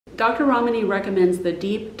Dr. Ramani recommends the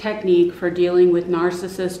deep technique for dealing with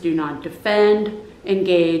narcissists. Do not defend,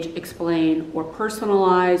 engage, explain, or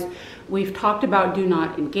personalize. We've talked about do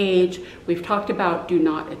not engage. We've talked about do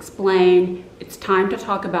not explain. It's time to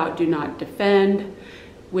talk about do not defend,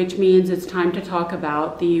 which means it's time to talk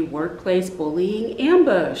about the workplace bullying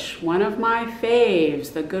ambush. One of my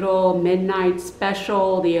faves, the good old midnight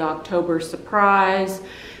special, the October surprise.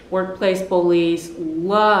 Workplace bullies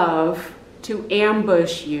love to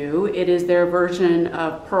ambush you. It is their version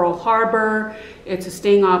of Pearl Harbor. It's a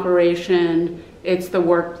sting operation. It's the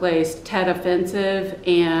workplace Tet offensive,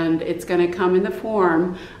 and it's going to come in the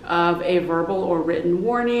form of a verbal or written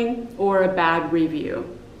warning or a bad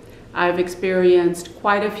review. I've experienced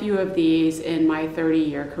quite a few of these in my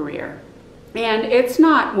 30-year career. And it's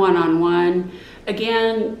not one-on-one.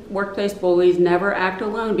 Again, workplace bullies never act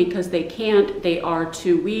alone because they can't. They are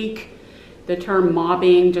too weak. The term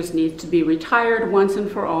mobbing just needs to be retired once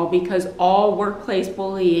and for all, because all workplace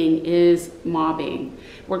bullying is mobbing.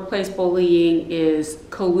 Workplace bullying is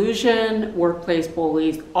collusion. Workplace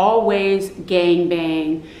bullies always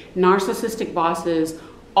gangbang. Narcissistic bosses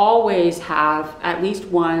always have at least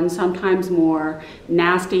one, sometimes more,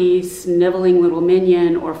 nasty, sniveling little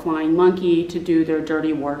minion or flying monkey to do their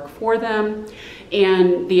dirty work for them.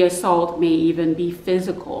 And the assault may even be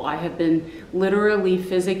physical. I have been literally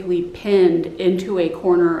physically pinned into a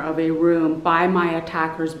corner of a room by my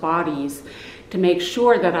attackers' bodies to make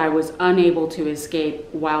sure that I was unable to escape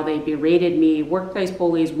while they berated me. Workplace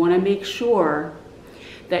bullies want to make sure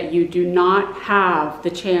that you do not have the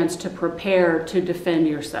chance to prepare to defend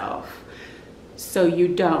yourself. So you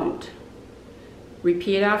don't.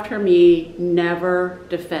 Repeat after me, never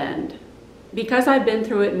defend. Because I've been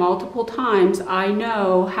through it multiple times, I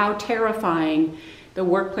know how terrifying the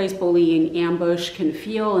workplace bullying ambush can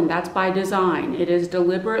feel, and that's by design. It is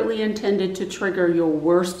deliberately intended to trigger your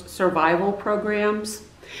worst survival programs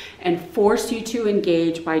and force you to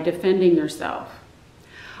engage by defending yourself.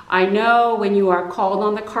 I know when you are called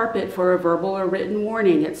on the carpet for a verbal or written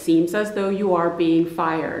warning, it seems as though you are being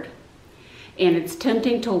fired. And it's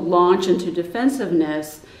tempting to launch into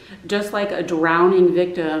defensiveness, just like a drowning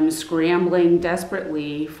victim scrambling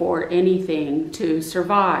desperately for anything to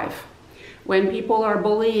survive. When people are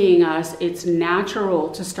bullying us, it's natural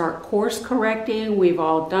to start course correcting. We've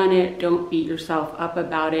all done it. Don't beat yourself up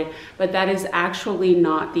about it. But that is actually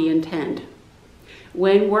not the intent.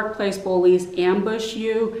 When workplace bullies ambush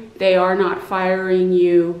you, they are not firing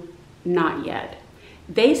you, not yet.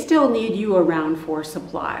 They still need you around for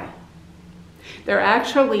supply. They're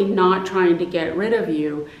actually not trying to get rid of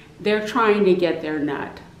you, they're trying to get their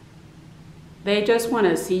nut. They just want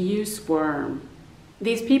to see you squirm.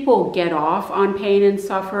 These people get off on pain and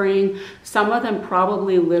suffering. Some of them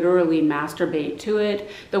probably literally masturbate to it.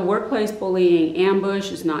 The workplace bullying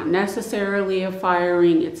ambush is not necessarily a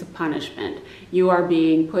firing, it's a punishment. You are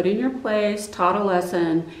being put in your place, taught a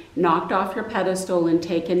lesson, knocked off your pedestal, and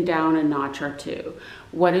taken down a notch or two.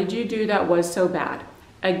 What did you do that was so bad?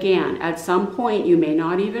 Again, at some point, you may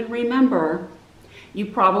not even remember, you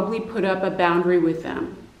probably put up a boundary with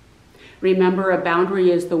them. Remember, a boundary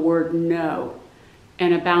is the word no.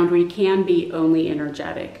 And a boundary can be only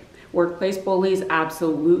energetic. Workplace bullies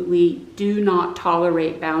absolutely do not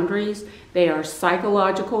tolerate boundaries. They are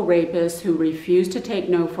psychological rapists who refuse to take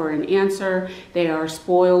no for an answer. They are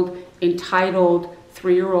spoiled, entitled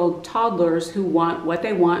 3-year-old toddlers who want what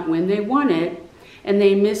they want when they want it. And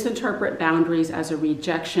they misinterpret boundaries as a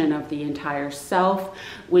rejection of the entire self,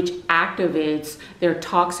 which activates their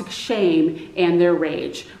toxic shame and their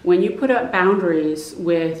rage. When you put up boundaries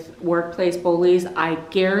with workplace bullies, I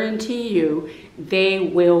guarantee you they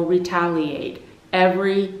will retaliate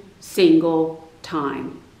every single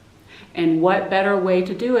time. And what better way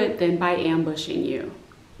to do it than by ambushing you?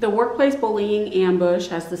 The workplace bullying ambush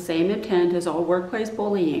has the same intent as all workplace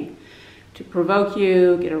bullying. To provoke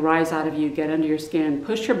you, get a rise out of you, get under your skin,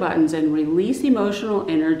 push your buttons, and release emotional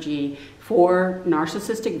energy for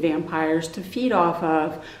narcissistic vampires to feed off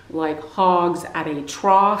of like hogs at a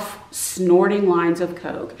trough, snorting lines of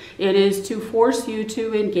coke. It is to force you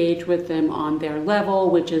to engage with them on their level,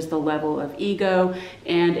 which is the level of ego,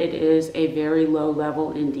 and it is a very low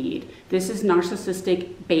level indeed. This is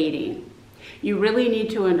narcissistic baiting. You really need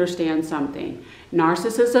to understand something.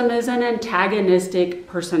 Narcissism is an antagonistic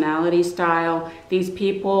personality style. These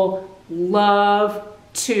people love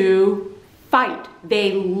to fight.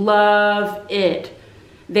 They love it.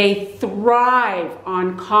 They thrive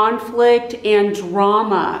on conflict and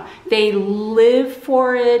drama. They live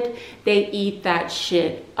for it. They eat that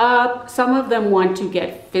shit up. Some of them want to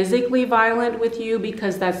get physically violent with you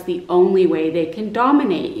because that's the only way they can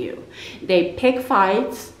dominate you. They pick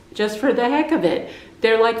fights. just for the heck of it.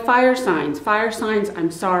 They're like fire signs. Fire signs,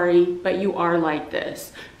 I'm sorry, but you are like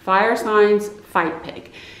this. Fire signs, fight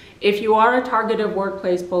pick. If you are a target of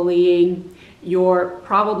workplace bullying, you're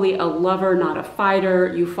probably a lover, not a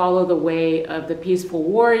fighter. You follow the way of the peaceful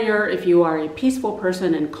warrior. If you are a peaceful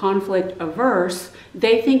person and conflict averse,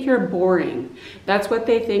 they think you're boring. That's what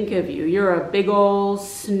they think of you. You're a big old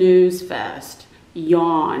snooze fest.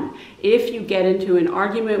 Yawn. If you get into an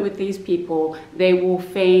argument with these people, they will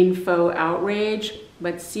feign faux outrage,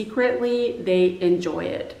 but secretly they enjoy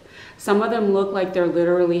it. Some of them look like they're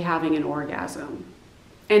literally having an orgasm.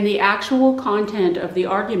 And the actual content of the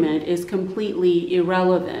argument is completely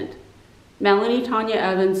irrelevant. Melanie Tanya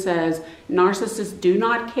Evans says, narcissists do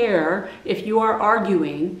not care if you are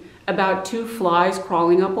arguing about two flies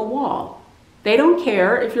crawling up a wall. They don't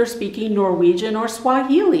care if you're speaking Norwegian or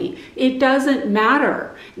Swahili. It doesn't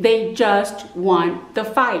matter. They just want the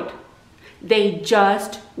fight. They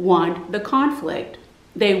just want the conflict.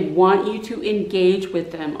 They want you to engage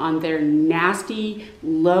with them on their nasty,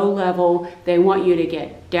 low level. They want you to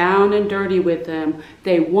get down and dirty with them.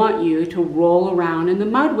 They want you to roll around in the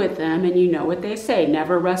mud with them. And you know what they say,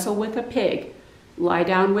 never wrestle with a pig, lie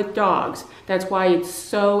down with dogs. That's why it's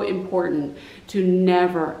so important to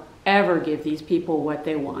never, ever give these people what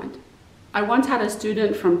they want. I once had a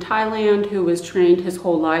student from Thailand who was trained his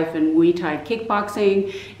whole life in Muay Thai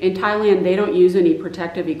kickboxing. In Thailand, they don't use any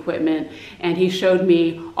protective equipment, and he showed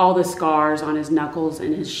me all the scars on his knuckles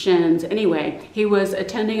and his shins. Anyway, he was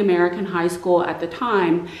attending American high school at the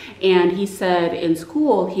time, and he said in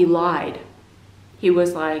school he lied. He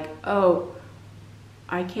was like, oh,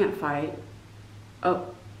 I can't fight. Oh,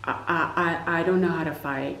 I don't know how to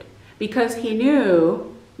fight. Because he knew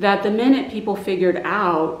that the minute people figured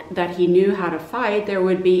out that he knew how to fight, there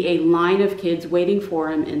would be a line of kids waiting for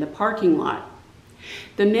him in the parking lot.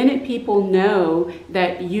 The minute people know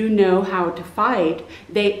that you know how to fight,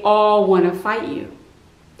 they all want to fight you.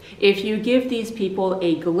 If you give these people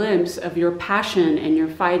a glimpse of your passion and your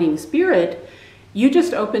fighting spirit, you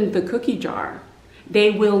just opened the cookie jar. They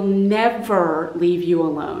will never leave you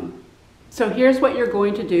alone. So here's what you're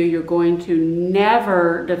going to do. You're going to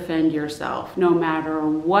never defend yourself. No matter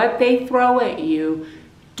what they throw at you,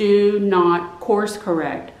 do not course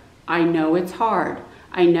correct. I know it's hard.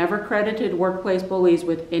 I never credited workplace bullies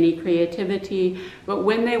with any creativity, but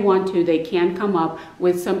when they want to, they can come up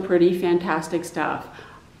with some pretty fantastic stuff.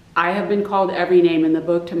 I have been called every name in the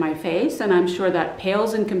book to my face, and I'm sure that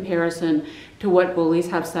pales in comparison to what bullies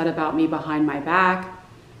have said about me behind my back.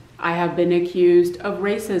 I have been accused of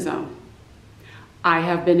racism. I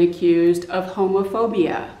have been accused of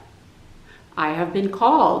homophobia. I have been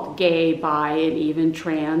called gay, bi, and even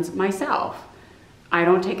trans myself. I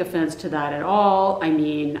don't take offense to that at all. I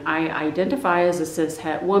mean, I identify as a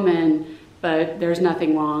cishet woman, but there's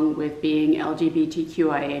nothing wrong with being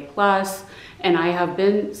LGBTQIA+, and I have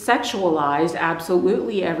been sexualized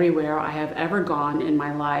absolutely everywhere I have ever gone in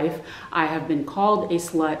my life. I have been called a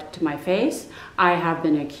slut to my face. I have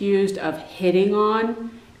been accused of hitting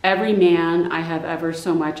on every man I have ever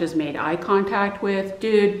so much as made eye contact with.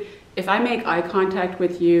 Dude, if I make eye contact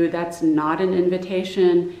with you, that's not an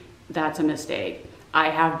invitation, that's a mistake. I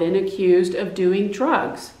have been accused of doing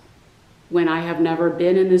drugs when I have never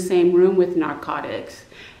been in the same room with narcotics.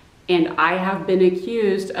 And I have been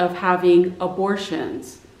accused of having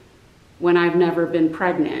abortions when I've never been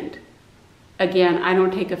pregnant. Again, I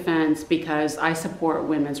don't take offense because I support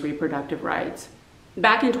women's reproductive rights.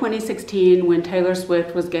 Back in 2016, when Taylor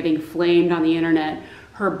Swift was getting flamed on the internet,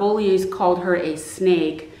 her bullies called her a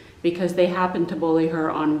snake because they happened to bully her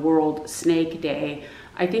on World Snake Day.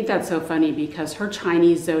 I think that's so funny because her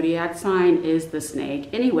Chinese zodiac sign is the snake.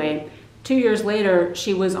 Anyway, 2 years later,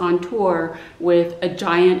 she was on tour with a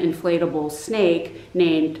giant inflatable snake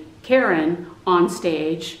named Karen on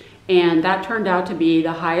stage, and that turned out to be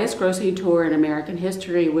the highest grossing tour in American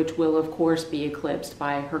history, which will of course be eclipsed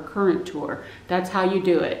by her current tour. That's how you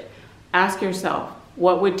do it. Ask yourself,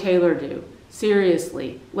 what would Taylor do?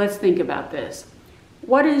 Seriously, let's think about this.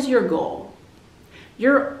 What is your goal?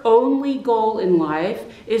 Your only goal in life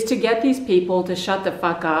is to get these people to shut the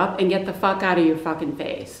fuck up and get the fuck out of your fucking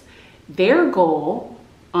face. Their goal,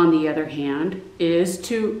 on the other hand, is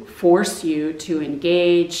to force you to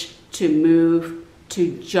engage, to move,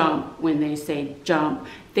 to jump when they say jump.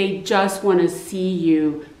 They just want to see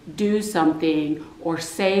you do something or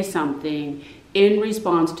say something in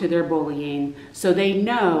response to their bullying so they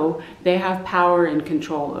know they have power and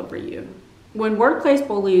control over you. When workplace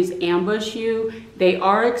bullies ambush you, they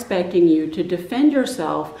are expecting you to defend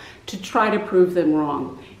yourself to try to prove them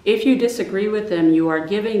wrong. If you disagree with them, you are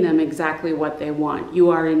giving them exactly what they want. You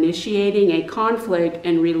are initiating a conflict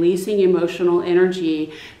and releasing emotional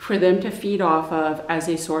energy for them to feed off of as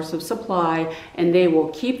a source of supply, and they will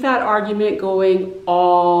keep that argument going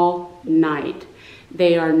all night.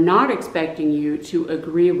 They are not expecting you to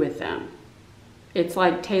agree with them. It's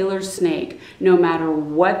like Taylor's snake. No matter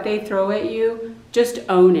what they throw at you, just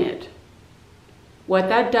own it. What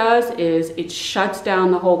that does is it shuts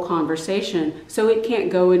down the whole conversation so it can't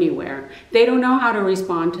go anywhere. They don't know how to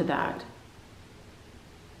respond to that.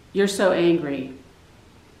 You're so angry.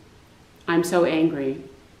 I'm so angry.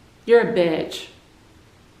 You're a bitch.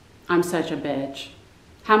 I'm such a bitch.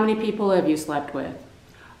 How many people have you slept with?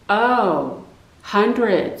 Oh,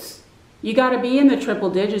 hundreds. You got to be in the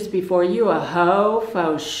triple digits before you a hoe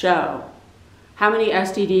faux show. How many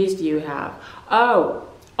STDs do you have? Oh,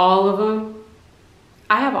 all of them.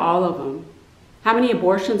 I have all of them. How many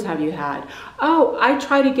abortions have you had? Oh, I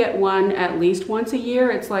try to get one at least once a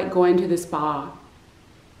year. It's like going to the spa.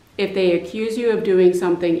 If they accuse you of doing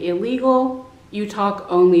something illegal, you talk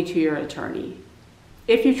only to your attorney.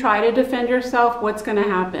 If you try to defend yourself, what's going to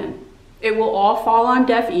happen? It will all fall on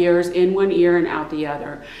deaf ears, in one ear and out the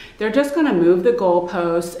other. They're just going to move the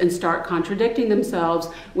goalposts and start contradicting themselves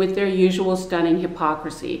with their usual stunning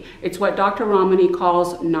hypocrisy. It's what Dr. Romani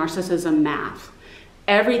calls narcissism math.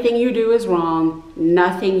 Everything you do is wrong.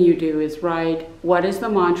 Nothing you do is right. What is the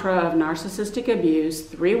mantra of narcissistic abuse?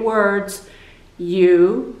 3 words.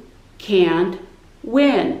 You can't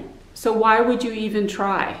win. So why would you even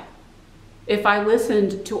try? If I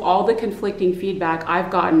listened to all the conflicting feedback I've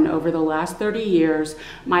gotten over the last 30 years,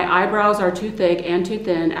 my eyebrows are too thick and too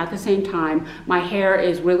thin at the same time, my hair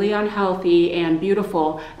is really unhealthy and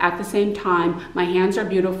beautiful at the same time, my hands are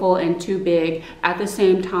beautiful and too big at the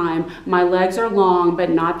same time, my legs are long but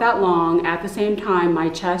not that long at the same time, my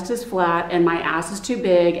chest is flat and my ass is too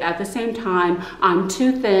big at the same time, I'm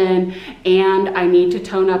too thin and I need to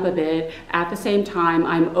tone up a bit at the same time,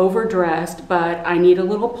 I'm overdressed but I need a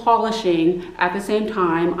little polishing. At the same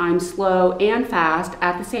time, I'm slow and fast.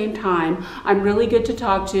 At the same time, I'm really good to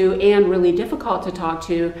talk to and really difficult to talk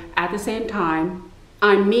to. At the same time,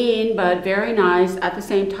 I'm mean but very nice. At the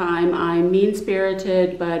same time, I'm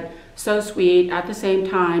mean-spirited but so sweet. At the same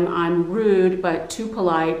time, I'm rude but too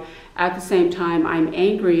polite. At the same time, I'm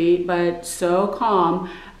angry but so calm.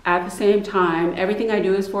 At the same time, everything I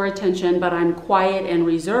do is for attention, but I'm quiet and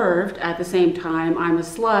reserved. At the same time, I'm a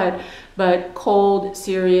slut, but cold,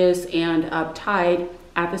 serious, and uptight.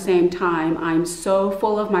 At the same time, I'm so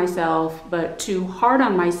full of myself, but too hard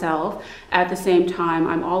on myself. At the same time,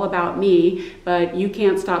 I'm all about me, but you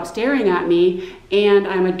can't stop staring at me. And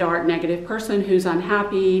I'm a dark, negative person who's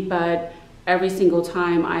unhappy, but every single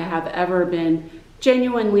time I have ever been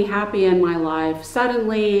genuinely happy in my life,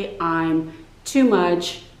 suddenly I'm too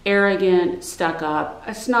much, arrogant, stuck up,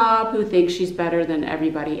 a snob who thinks she's better than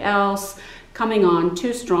everybody else, coming on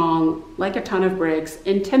too strong, like a ton of bricks,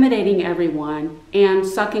 intimidating everyone, and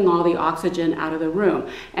sucking all the oxygen out of the room.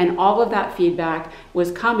 And all of that feedback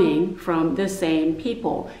was coming from the same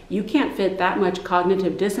people. You can't fit that much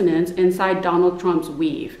cognitive dissonance inside Donald Trump's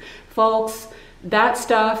weave. Folks, that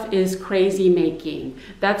stuff is crazy making.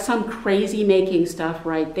 That's some crazy making stuff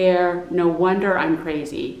right there. No wonder I'm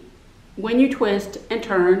crazy. When you twist and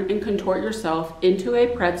turn and contort yourself into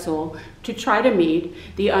a pretzel to try to meet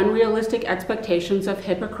the unrealistic expectations of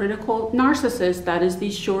hypocritical narcissists, that is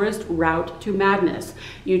the surest route to madness.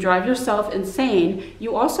 You drive yourself insane.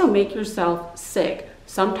 You also make yourself sick,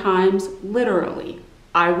 sometimes literally.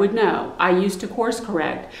 I would know. I used to course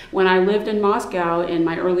correct. When I lived in Moscow in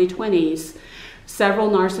my early 20s, several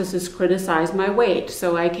narcissists criticized my weight,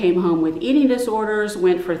 so I came home with eating disorders,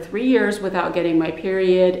 went for 3 years without getting my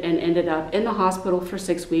period, and ended up in the hospital for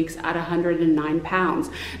 6 weeks at 109 pounds.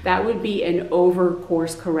 That would be an over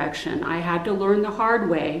course correction. I had to learn the hard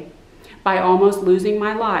way by almost losing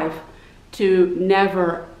my life to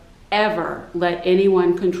never, ever let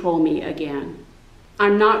anyone control me again.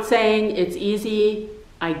 I'm not saying it's easy.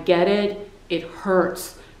 I get it. It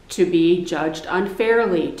hurts to be judged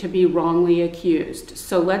unfairly, to be wrongly accused.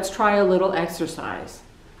 So let's try a little exercise.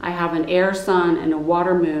 I have an air sun and a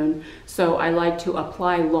water moon, so I like to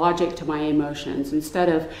apply logic to my emotions. Instead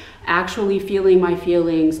of actually feeling my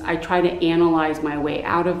feelings, I try to analyze my way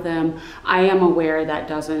out of them. I am aware that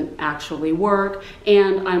doesn't actually work,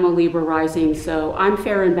 and I'm a Libra rising, so I'm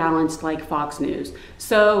fair and balanced like Fox News.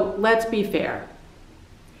 So let's be fair.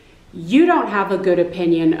 You don't have a good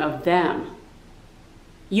opinion of them.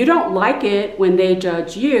 You don't like it when they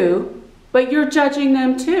judge you, but you're judging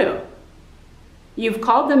them too. You've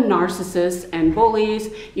called them narcissists and bullies.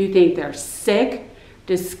 You think they're sick,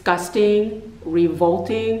 disgusting,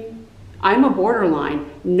 revolting. I'm a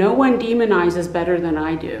borderline. No one demonizes better than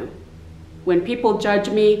I do. When people judge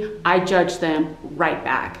me, I judge them right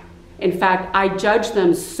back. In fact, I judge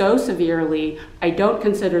them so severely, I don't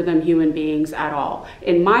consider them human beings at all.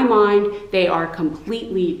 In my mind, they are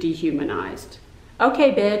completely dehumanized.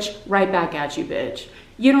 Okay, bitch, right back at you, bitch.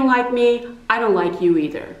 You don't like me, I don't like you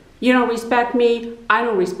either. You don't respect me, I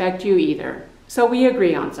don't respect you either. So we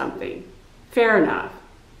agree on something. Fair enough.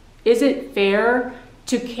 Is it fair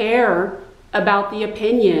to care about the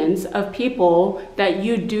opinions of people that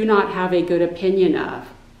you do not have a good opinion of?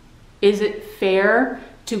 Is it fair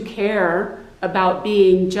to care about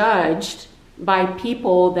being judged by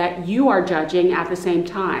people that you are judging at the same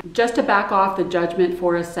time? Just to back off the judgment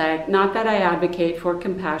for a sec, not that I advocate for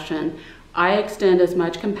compassion, I extend as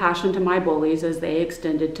much compassion to my bullies as they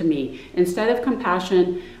extended to me. Instead of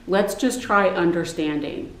compassion, let's just try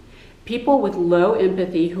understanding. People with low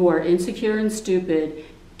empathy who are insecure and stupid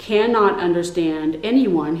cannot understand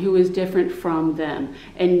anyone who is different from them.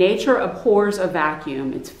 And nature abhors a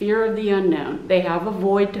vacuum. It's fear of the unknown. They have a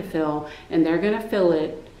void to fill, and they're going to fill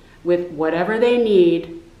it with whatever they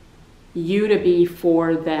need you to be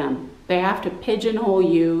for them. They have to pigeonhole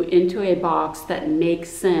you into a box that makes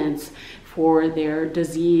sense for their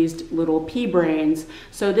diseased little pea brains.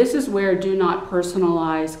 So this is where do not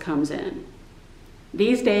personalize comes in.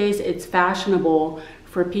 These days, it's fashionable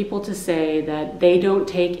for people to say that they don't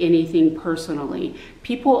take anything personally.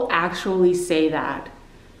 People actually say that.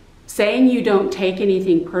 Saying you don't take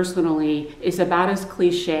anything personally is about as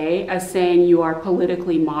cliche as saying you are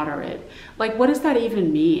politically moderate. Like, what does that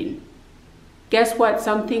even mean? Guess what?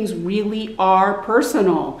 Some things really are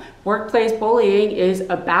personal. Workplace bullying is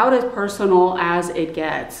about as personal as it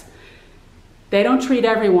gets. They don't treat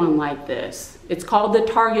everyone like this. It's called the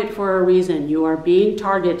target for a reason. You are being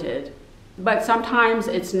targeted. But sometimes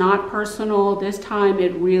it's not personal. This time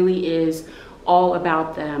it really is all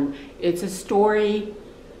about them. It's a story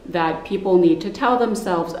that people need to tell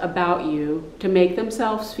themselves about you to make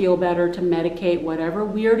themselves feel better, to medicate whatever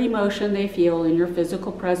weird emotion they feel in your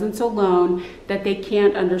physical presence alone that they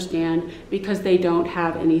can't understand because they don't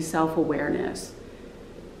have any self-awareness.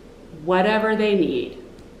 Whatever they need.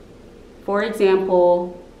 For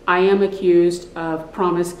example, I am accused of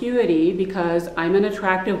promiscuity because I'm an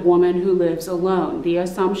attractive woman who lives alone. The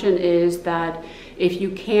assumption is that if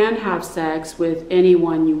you can have sex with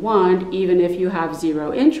anyone you want, even if you have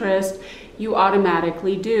zero interest, you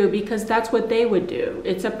automatically do because that's what they would do.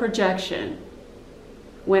 It's a projection.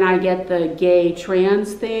 When I get the gay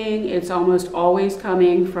trans thing, it's almost always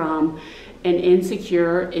coming from an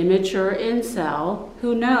insecure, immature incel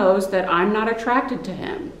who knows that I'm not attracted to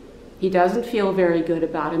him. He doesn't feel very good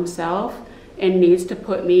about himself and needs to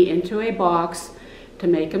put me into a box to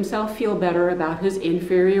make himself feel better about his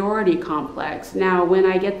inferiority complex. Now, when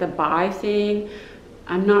I get the bi thing,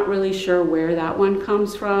 I'm not really sure where that one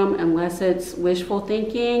comes from, unless it's wishful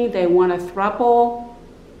thinking. They want a throuple.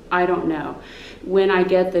 I don't know. When I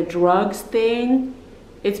get the drugs thing,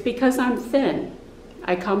 it's because I'm thin.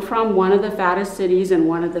 I come from one of the fattest cities and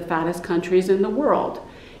one of the fattest countries in the world.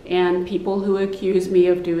 And people who accuse me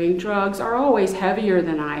of doing drugs are always heavier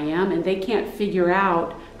than I am, and they can't figure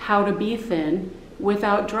out how to be thin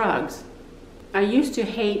without drugs. I used to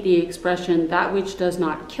hate the expression, that which does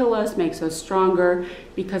not kill us makes us stronger,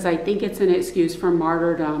 because I think it's an excuse for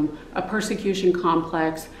martyrdom, a persecution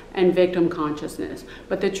complex, and victim consciousness.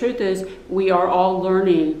 But the truth is, we are all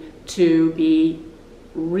learning to be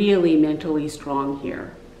really mentally strong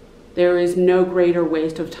here. There is no greater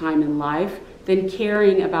waste of time in life than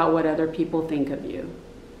caring about what other people think of you.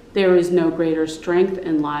 There is no greater strength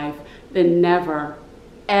in life than never,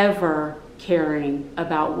 ever caring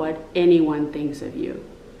about what anyone thinks of you.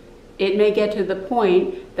 It may get to the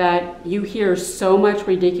point that you hear so much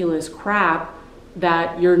ridiculous crap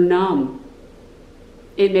that you're numb.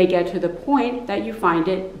 It may get to the point that you find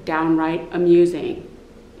it downright amusing.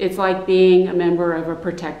 It's like being a member of a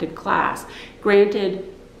protected class.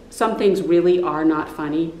 Granted, some things really are not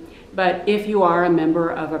funny, but if you are a member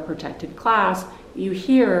of a protected class, you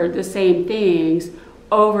hear the same things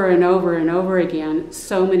over and over and over again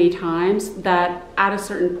so many times that at a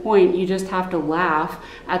certain point you just have to laugh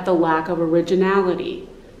at the lack of originality.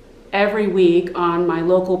 Every week on my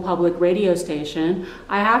local public radio station,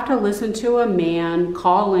 I have to listen to a man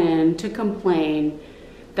call in to complain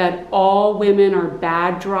that all women are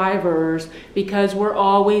bad drivers because we're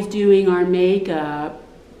always doing our makeup.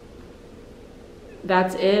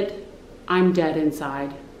 That's it. I'm dead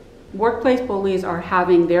inside. Workplace bullies are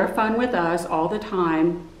having their fun with us all the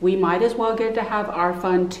time. We might as well get to have our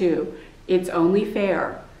fun too. It's only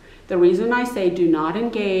fair. The reason I say do not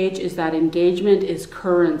engage is that engagement is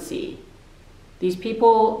currency. These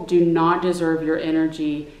people do not deserve your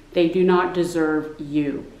energy. They do not deserve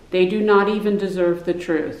you. They do not even deserve the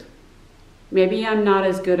truth. Maybe I'm not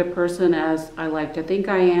as good a person as I like to think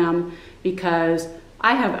I am, because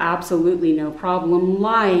I have absolutely no problem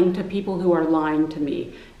lying to people who are lying to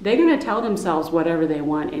me. They're going to tell themselves whatever they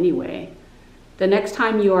want anyway. The next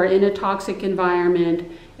time you are in a toxic environment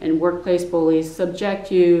and workplace bullies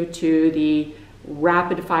subject you to the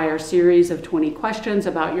rapid fire series of 20 questions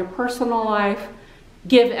about your personal life,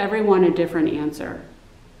 give everyone a different answer.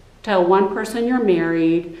 Tell one person you're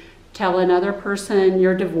married, tell another person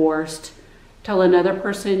you're divorced, tell another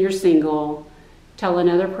person you're single, tell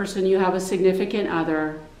another person you have a significant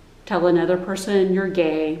other, tell another person you're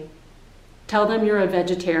gay, tell them you're a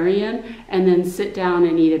vegetarian, and then sit down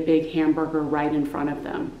and eat a big hamburger right in front of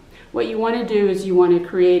them. What you want to do is you want to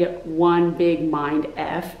create one big mind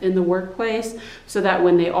F in the workplace so that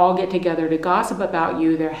when they all get together to gossip about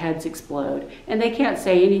you, their heads explode. And they can't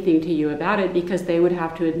say anything to you about it because they would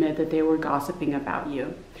have to admit that they were gossiping about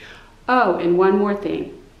you. Oh, and one more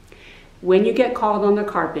thing. When you get called on the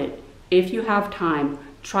carpet, if you have time,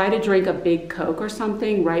 try to drink a big Coke or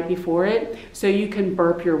something right before it so you can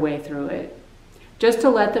burp your way through it, just to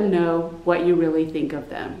let them know what you really think of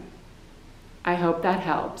them. I hope that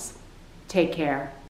helps. Take care.